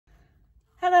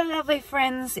Hello lovely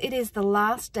friends, it is the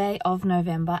last day of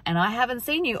November and I haven't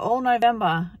seen you all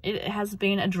November. It has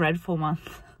been a dreadful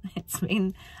month. It's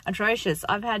been atrocious.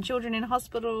 I've had children in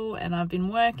hospital and I've been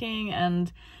working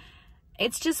and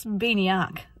it's just been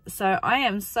yuck. So I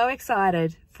am so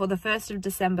excited for the 1st of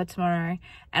December tomorrow,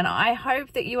 and I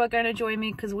hope that you are going to join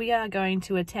me because we are going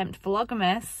to attempt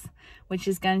VLOGMAS, which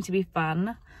is going to be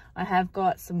fun. I have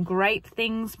got some great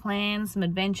things planned, some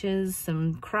adventures,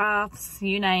 some crafts,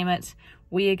 you name it.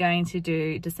 We are going to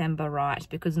do December right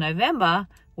because November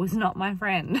was not my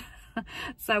friend.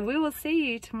 So we will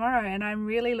see you tomorrow and I'm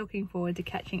really looking forward to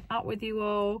catching up with you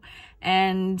all.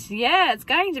 And yeah, it's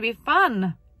going to be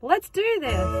fun. Let's do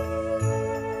this.